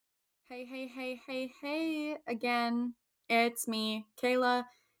Hey, again. It's me, Kayla.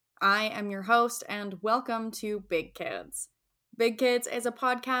 I am your host, and welcome to Big Kids. Big Kids is a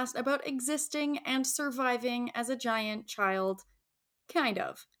podcast about existing and surviving as a giant child. Kind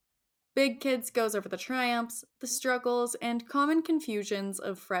of. Big Kids goes over the triumphs, the struggles, and common confusions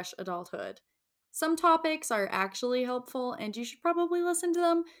of fresh adulthood. Some topics are actually helpful, and you should probably listen to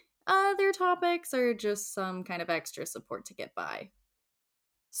them. Other topics are just some kind of extra support to get by.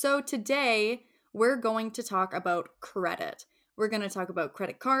 So today, we're going to talk about credit. We're going to talk about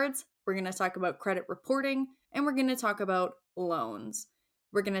credit cards, we're going to talk about credit reporting, and we're going to talk about loans.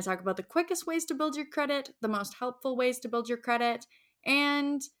 We're going to talk about the quickest ways to build your credit, the most helpful ways to build your credit,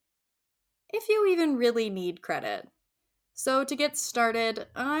 and if you even really need credit. So, to get started,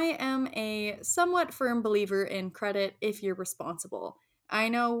 I am a somewhat firm believer in credit if you're responsible. I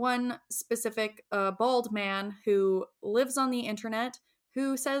know one specific bald man who lives on the internet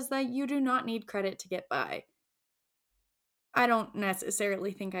who says that you do not need credit to get by. I don't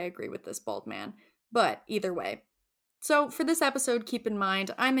necessarily think I agree with this bald man, but either way. So, for this episode, keep in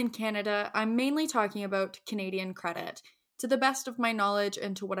mind I'm in Canada. I'm mainly talking about Canadian credit. To the best of my knowledge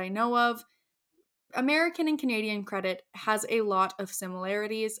and to what I know of, American and Canadian credit has a lot of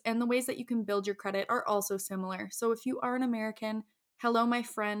similarities, and the ways that you can build your credit are also similar. So if you are an American, hello, my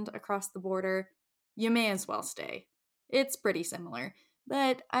friend across the border, you may as well stay. It's pretty similar,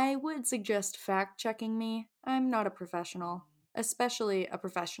 but I would suggest fact checking me. I'm not a professional, especially a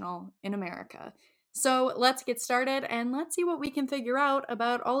professional in America. So let's get started and let's see what we can figure out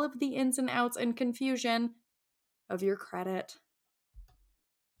about all of the ins and outs and confusion of your credit.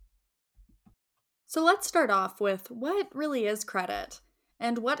 So let's start off with what really is credit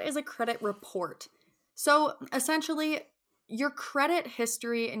and what is a credit report. So essentially, your credit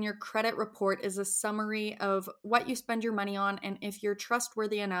history and your credit report is a summary of what you spend your money on and if you're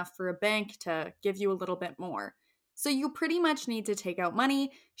trustworthy enough for a bank to give you a little bit more. So you pretty much need to take out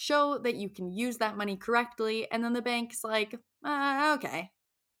money, show that you can use that money correctly, and then the bank's like, okay,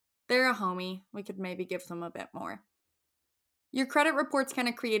 they're a homie. We could maybe give them a bit more. Your credit report's kind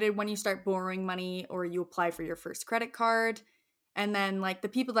of created when you start borrowing money or you apply for your first credit card. And then, like, the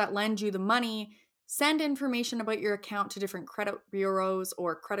people that lend you the money send information about your account to different credit bureaus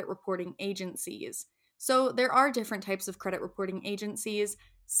or credit reporting agencies. So, there are different types of credit reporting agencies.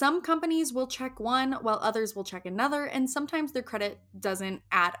 Some companies will check one while others will check another, and sometimes their credit doesn't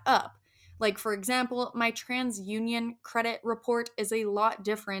add up. Like, for example, my TransUnion credit report is a lot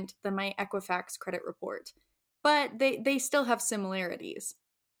different than my Equifax credit report, but they still have similarities.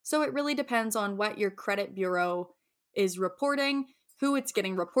 So it really depends on what your credit bureau is reporting, who it's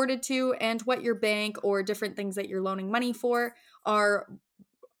getting reported to, and what your bank or different things that you're loaning money for are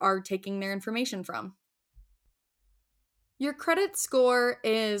taking their information from. Your credit score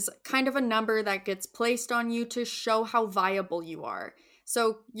is kind of a number that gets placed on you to show how viable you are.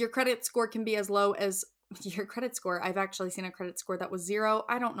 So your credit score can be as low as your credit score. I've actually seen a credit score that was 0.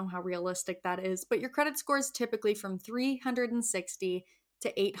 I don't know how realistic that is, but your credit score is typically from 360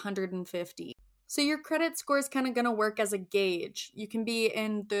 to 850. So your credit score is kind of going to work as a gauge. You can be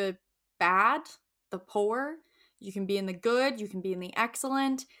in the bad, the poor, you can be in the good, you can be in the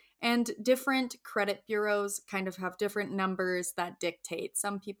excellent, and different credit bureaus kind of have different numbers that dictate.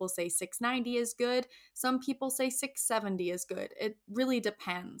 Some people say 690 is good, some people say 670 is good. It really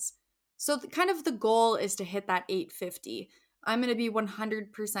depends. So kind of the goal is to hit that 850. I'm going to be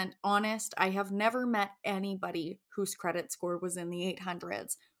 100% honest. I have never met anybody whose credit score was in the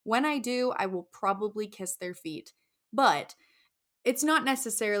 800s. When I do, I will probably kiss their feet. But it's not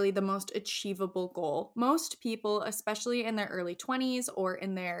necessarily the most achievable goal. Most people, especially in their early 20s or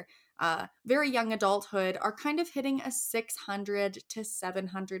in their very young adulthood, are kind of hitting a 600 to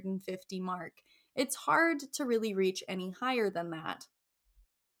 750 mark. It's hard to really reach any higher than that.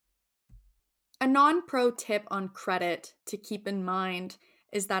 A non-pro tip on credit to keep in mind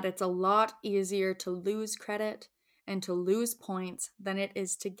is that it's a lot easier to lose credit and to lose points than it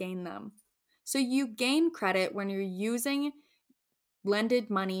is to gain them. So you gain credit when you're using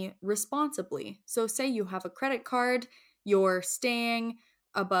lended money responsibly. So say you have a credit card, you're staying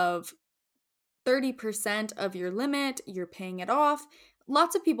above 30% of your limit, you're paying it off.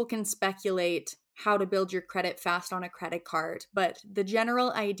 Lots of people can speculate how to build your credit fast on a credit card, but the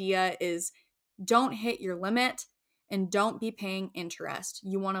general idea is don't hit your limit and don't be paying interest.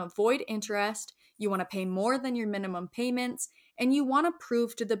 You want to avoid interest, you want to pay more than your minimum payments, and you want to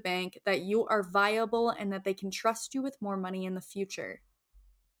prove to the bank that you are viable and that they can trust you with more money in the future.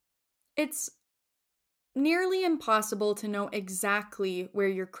 It's nearly impossible to know exactly where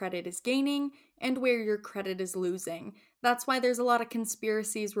your credit is gaining and where your credit is losing. That's why there's a lot of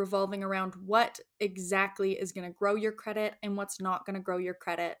conspiracies revolving around what exactly is going to grow your credit and what's not going to grow your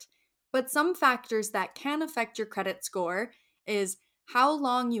credit. But some factors that can affect your credit score is how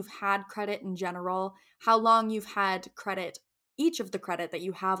long you've had credit in general, how long you've had credit, each of the credit that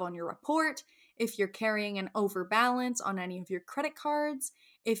you have on your report, if you're carrying an overbalance on any of your credit cards,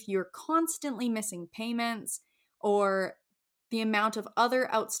 if you're constantly missing payments, or the amount of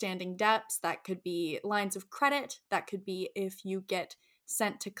other outstanding debts. That could be lines of credit, that could be if you get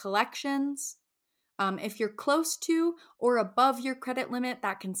sent to collections. If you're close to or above your credit limit,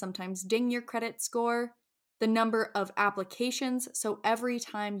 that can sometimes ding your credit score. The number of applications, so every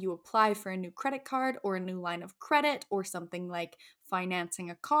time you apply for a new credit card or a new line of credit or something like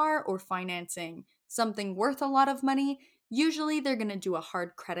financing a car or financing something worth a lot of money, usually they're going to do a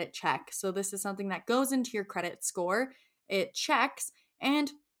hard credit check. So this is something that goes into your credit score. It checks,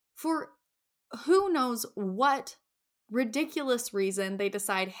 and for who knows what ridiculous reason, they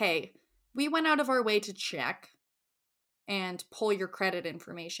decide, hey, we went out of our way to check and pull your credit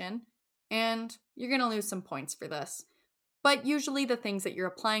information, and you're going to lose some points for this. But usually the things that you're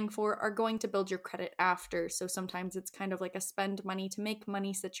applying for are going to build your credit after, so sometimes it's kind of like a spend money to make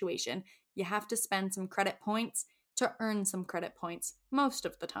money situation. You have to spend some credit points to earn some credit points most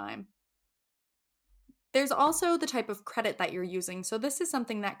of the time. There's also the type of credit that you're using. So this is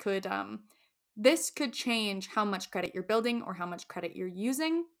something that could change how much credit you're building or how much credit you're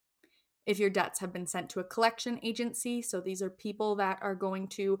using. If your debts have been sent to a collection agency, so these are people that are going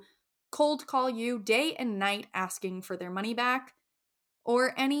to cold call you day and night asking for their money back,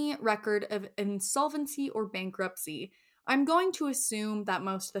 or any record of insolvency or bankruptcy. I'm going to assume that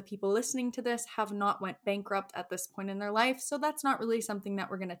most of the people listening to this have not went bankrupt at this point in their life, so that's not really something that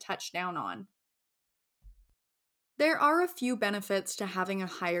we're going to touch down on. There are a few benefits to having a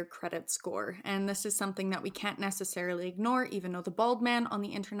higher credit score, and this is something that we can't necessarily ignore, even though the bald man on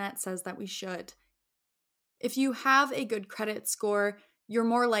the internet says that we should. If you have a good credit score, you're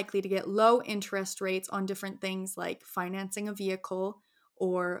more likely to get low interest rates on different things like financing a vehicle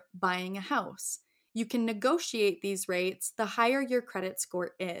or buying a house. You can negotiate these rates the higher your credit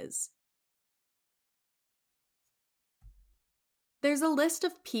score is. There's a list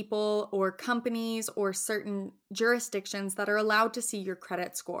of people or companies or certain jurisdictions that are allowed to see your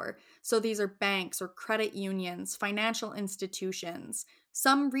credit score. So these are banks or credit unions, financial institutions,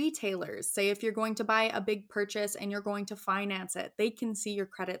 some retailers. Say if you're going to buy a big purchase and you're going to finance it, they can see your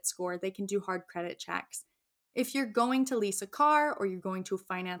credit score. They can do hard credit checks. If you're going to lease a car or you're going to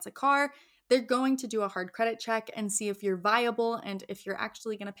finance a car, they're going to do a hard credit check and see if you're viable and if you're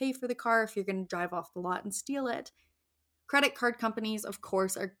actually going to pay for the car, if you're going to drive off the lot and steal it. Credit card companies, of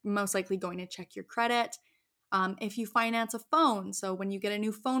course, are most likely going to check your credit. If you finance a phone, so when you get a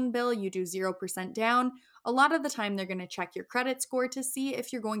new phone bill, you do 0% down, a lot of the time they're going to check your credit score to see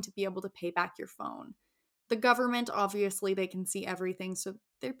if you're going to be able to pay back your phone. The government, obviously, they can see everything, so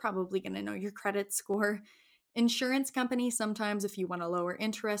they're probably going to know your credit score. Insurance companies, sometimes if you want a lower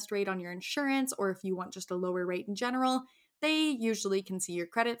interest rate on your insurance or if you want just a lower rate in general, they usually can see your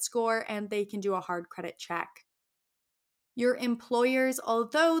credit score and they can do a hard credit check. Your employers,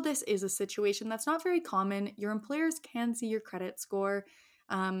 although this is a situation that's not very common, your employers can see your credit score,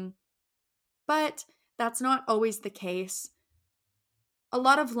 but that's not always the case. A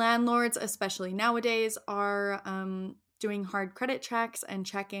lot of landlords, especially nowadays, are doing hard credit checks and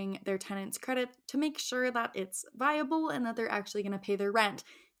checking their tenants' credit to make sure that it's viable and that they're actually going to pay their rent.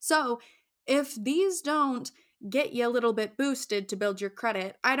 So if these don't get you a little bit boosted to build your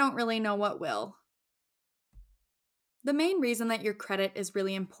credit, I don't really know what will. The main reason that your credit is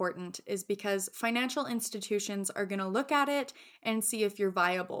really important is because financial institutions are going to look at it and see if you're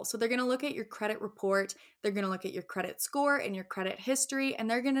viable. So they're going to look at your credit report, they're going to look at your credit score and your credit history, and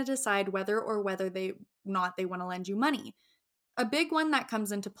they're going to decide whether they want to lend you money. A big one that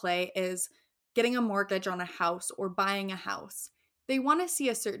comes into play is getting a mortgage on a house or buying a house. They want to see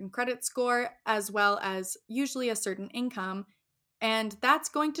a certain credit score as well as usually a certain income, and that's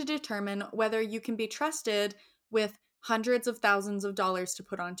going to determine whether you can be trusted with hundreds of thousands of dollars to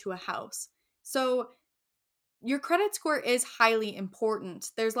put onto a house. So your credit score is highly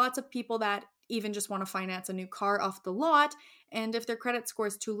important. There's lots of people that even just want to finance a new car off the lot, and if their credit score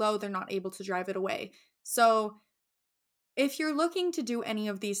is too low, they're not able to drive it away. So if you're looking to do any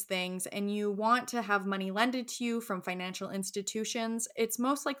of these things and you want to have money lended to you from financial institutions, it's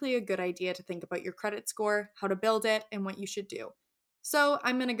most likely a good idea to think about your credit score, how to build it, and what you should do. So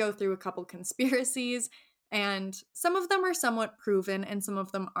I'm going to go through a couple conspiracies, and some of them are somewhat proven and some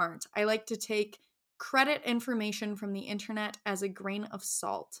of them aren't. I like to take credit information from the internet as a grain of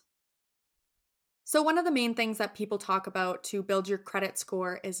salt. So, one of the main things that people talk about to build your credit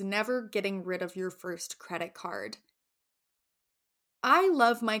score is never getting rid of your first credit card. I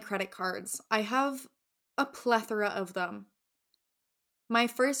love my credit cards. I have a plethora of them. My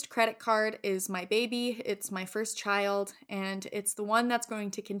first credit card is my baby, it's my first child, and it's the one that's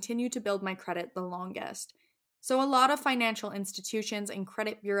going to continue to build my credit the longest. So, a lot of financial institutions and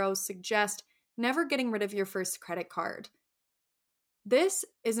credit bureaus suggest never getting rid of your first credit card. This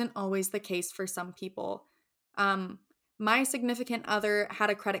isn't always the case for some people. Um, my significant other had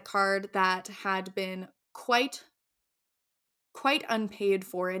a credit card that had been quite unpaid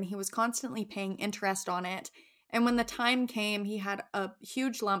for, and he was constantly paying interest on it. And when the time came, he had a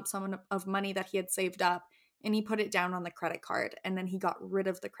huge lump sum of money that he had saved up, and he put it down on the credit card, and then he got rid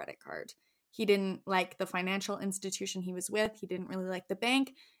of the credit card. He didn't like the financial institution he was with, he didn't really like the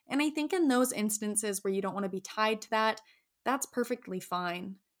bank. And I think in those instances where you don't want to be tied to that, that's perfectly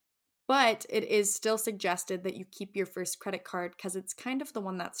fine. But it is still suggested that you keep your first credit card because it's kind of the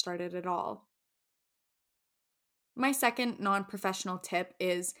one that started it all. My second non professional tip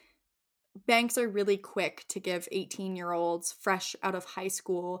is banks are really quick to give 18-year-olds fresh out of high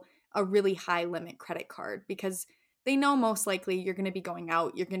school a really high limit credit card because they know most likely you're going to be going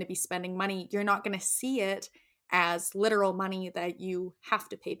out, you're going to be spending money, you're not going to see it as literal money that you have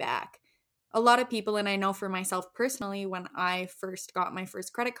to pay back. A lot of people, and I know for myself personally, when I first got my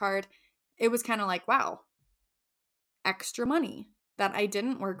first credit card, it was kind of like, wow, extra money that I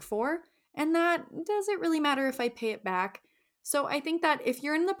didn't work for. And that does it really matter if I pay it back? So I think that if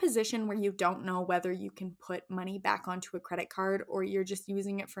you're in the position where you don't know whether you can put money back onto a credit card or you're just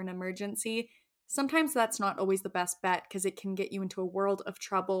using it for an emergency, sometimes that's not always the best bet because it can get you into a world of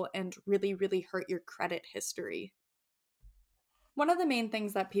trouble and really, really hurt your credit history. One of the main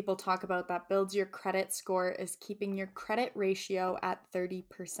things that people talk about that builds your credit score is keeping your credit ratio at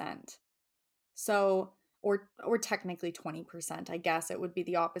 30%. So, or technically 20%, I guess it would be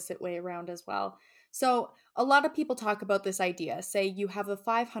the opposite way around as well. So, a lot of people talk about this idea. Say you have a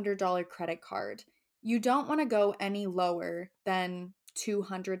 $500 credit card. You don't want to go any lower than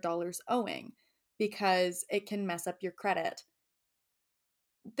 $200 owing because it can mess up your credit.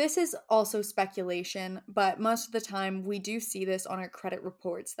 This is also speculation, but most of the time we do see this on our credit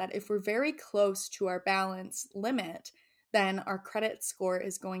reports that if we're very close to our balance limit, then our credit score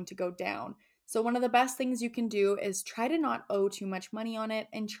is going to go down. So, one of the best things you can do is try to not owe too much money on it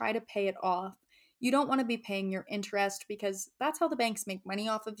and try to pay it off. You don't want to be paying your interest because that's how the banks make money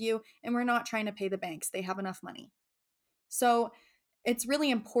off of you, and we're not trying to pay the banks. They have enough money. So, it's really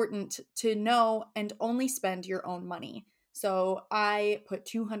important to know and only spend your own money. So I put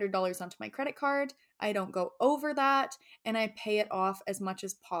 $200 onto my credit card. I don't go over that and I pay it off as much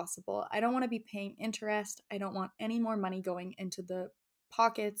as possible. I don't want to be paying interest. I don't want any more money going into the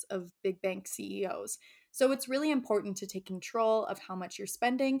pockets of big bank CEOs. So it's really important to take control of how much you're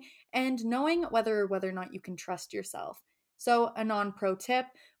spending and knowing whether or not you can trust yourself. So a non-pro tip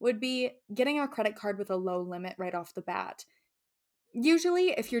would be getting a credit card with a low limit right off the bat.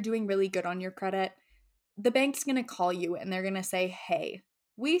 Usually, if you're doing really good on your credit, the bank's going to call you and they're going to say, "Hey,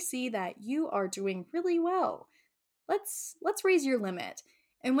 we see that you are doing really well. Let's raise your limit."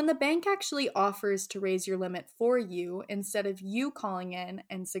 And when the bank actually offers to raise your limit for you instead of you calling in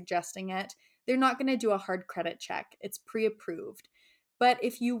and suggesting it, they're not going to do a hard credit check. It's pre-approved. But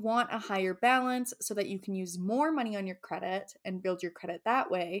if you want a higher balance so that you can use more money on your credit and build your credit that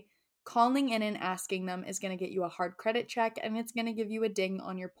way, calling in and asking them is going to get you a hard credit check and it's going to give you a ding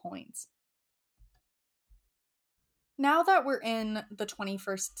on your points. Now that we're in the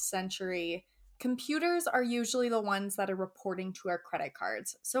 21st century, computers are usually the ones that are reporting to our credit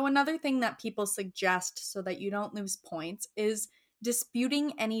cards. So, another thing that people suggest so that you don't lose points is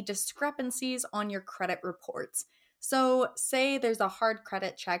disputing any discrepancies on your credit reports. So, say there's a hard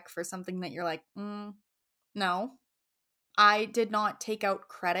credit check for something that you're like, no, I did not take out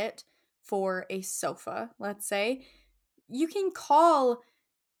credit for a sofa, let's say. You can call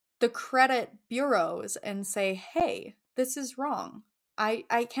the credit bureaus and say, "Hey, this is wrong.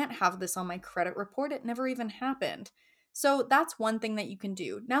 I can't have this on my credit report. It never even happened." So that's one thing that you can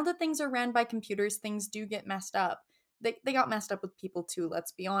do. Now that things are ran by computers, things do get messed up. They got messed up with people too,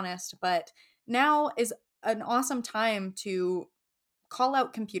 let's be honest. But now is an awesome time to call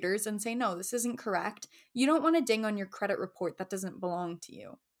out computers and say, "No, this isn't correct." You don't want to ding on your credit report that doesn't belong to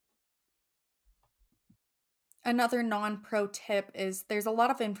you. Another non-pro tip is there's a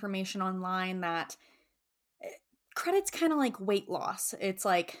lot of information online that credit's kind of like weight loss. It's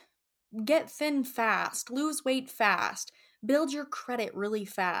like get thin fast, lose weight fast, build your credit really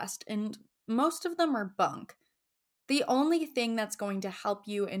fast, and most of them are bunk. The only thing that's going to help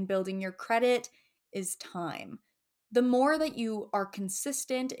you in building your credit is time. The more that you are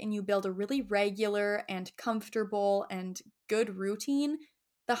consistent and you build a really regular and comfortable and good routine,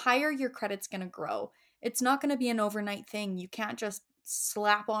 the higher your credit's going to grow. It's not going to be an overnight thing. You can't just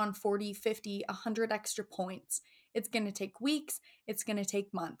slap on 40, 50, 100 extra points. It's going to take weeks, it's going to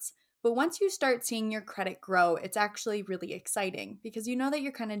take months. But once you start seeing your credit grow, it's actually really exciting because you know that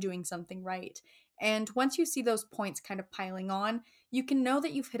you're kind of doing something right. And once you see those points kind of piling on, you can know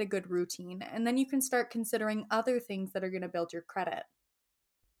that you've hit a good routine, and then you can start considering other things that are going to build your credit.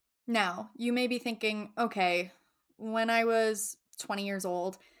 Now, you may be thinking, okay, when I was 20 years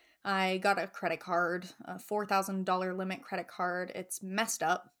old, I got a credit card, a $4,000 limit credit card. It's messed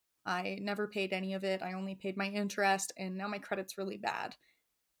up. I never paid any of it. I only paid my interest, and now my credit's really bad.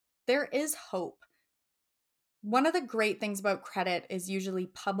 There is hope. One of the great things about credit is usually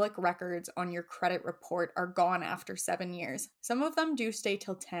public records on your credit report are gone after 7 years. Some of them do stay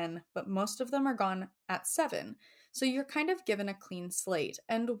till 10, but most of them are gone at 7. So you're kind of given a clean slate.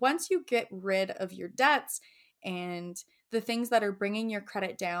 And once you get rid of your debts and the things that are bringing your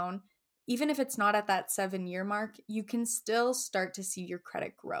credit down, even if it's not at that 7 year mark, you can still start to see your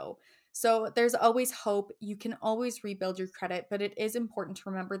credit grow. So there's always hope. You can always rebuild your credit, but it is important to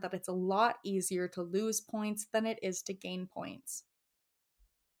remember that it's a lot easier to lose points than it is to gain points.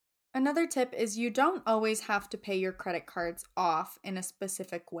 Another tip is you don't always have to pay your credit cards off in a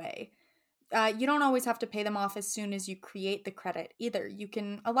specific way. You don't always have to pay them off as soon as you create the credit either.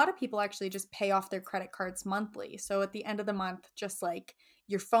 A lot of people actually just pay off their credit cards monthly. So at the end of the month, just like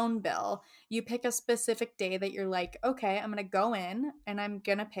your phone bill, you pick a specific day that you're like, okay, I'm going to go in and I'm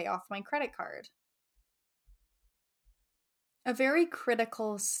going to pay off my credit card. A very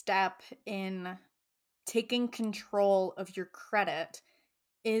critical step in taking control of your credit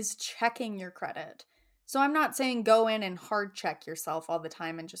is checking your credit. So I'm not saying go in and hard check yourself all the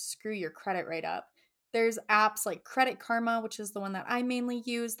time and just screw your credit right up. There's apps like Credit Karma, which is the one that I mainly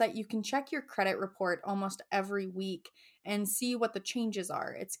use, that you can check your credit report almost every week and see what the changes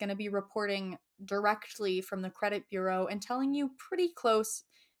are. It's going to be reporting directly from the credit bureau and telling you pretty close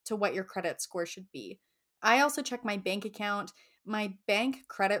to what your credit score should be. I also check my bank account. My bank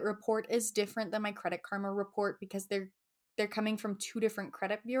credit report is different than my Credit Karma report because they're coming from two different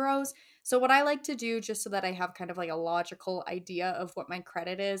credit bureaus. So what I like to do, just so that I have kind of like a logical idea of what my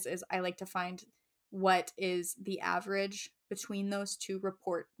credit is I like to find what is the average between those two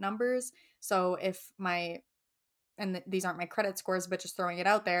report numbers. So if these aren't my credit scores, but just throwing it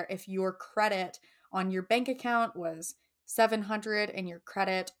out there, if your credit on your bank account was 700 and your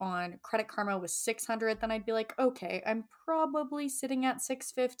credit on Credit Karma was 600, then I'd be like, okay, I'm probably sitting at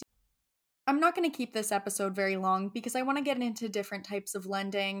 650. I'm not going to keep this episode very long because I want to get into different types of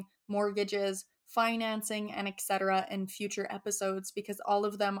lending, mortgages, financing, and etc. in future episodes because all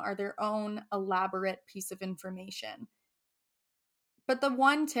of them are their own elaborate piece of information. But the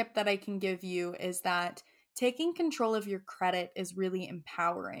one tip that I can give you is that taking control of your credit is really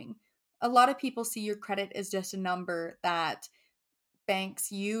empowering. A lot of people see your credit as just a number that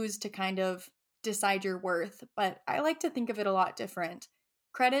banks use to kind of decide your worth, but I like to think of it a lot different.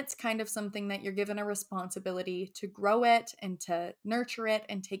 Credit's kind of something that you're given a responsibility to grow it and to nurture it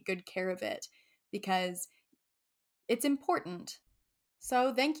and take good care of it because it's important.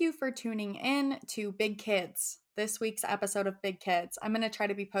 So, thank you for tuning in to Big Kids, this week's episode of Big Kids. I'm going to try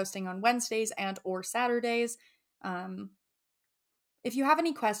to be posting on Wednesdays and or Saturdays. If you have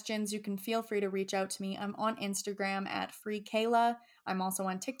any questions, you can feel free to reach out to me. I'm on Instagram at FreeKayla. I'm also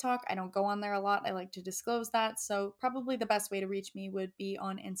on TikTok. I don't go on there a lot. I like to disclose that. So probably the best way to reach me would be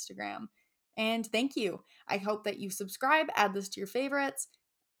on Instagram. And thank you. I hope that you subscribe, add this to your favorites,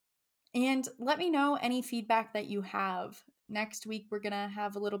 and let me know any feedback that you have. Next week, we're going to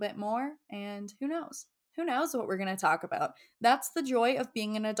have a little bit more, and who knows? Who knows what we're going to talk about? That's the joy of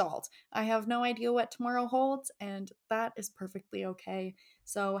being an adult. I have no idea what tomorrow holds, and that is perfectly okay.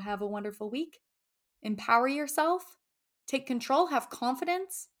 So, have a wonderful week. Empower yourself. Take control. Have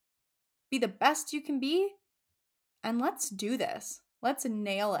confidence. Be the best you can be. And let's do this. Let's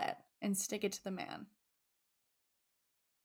nail it and stick it to the man.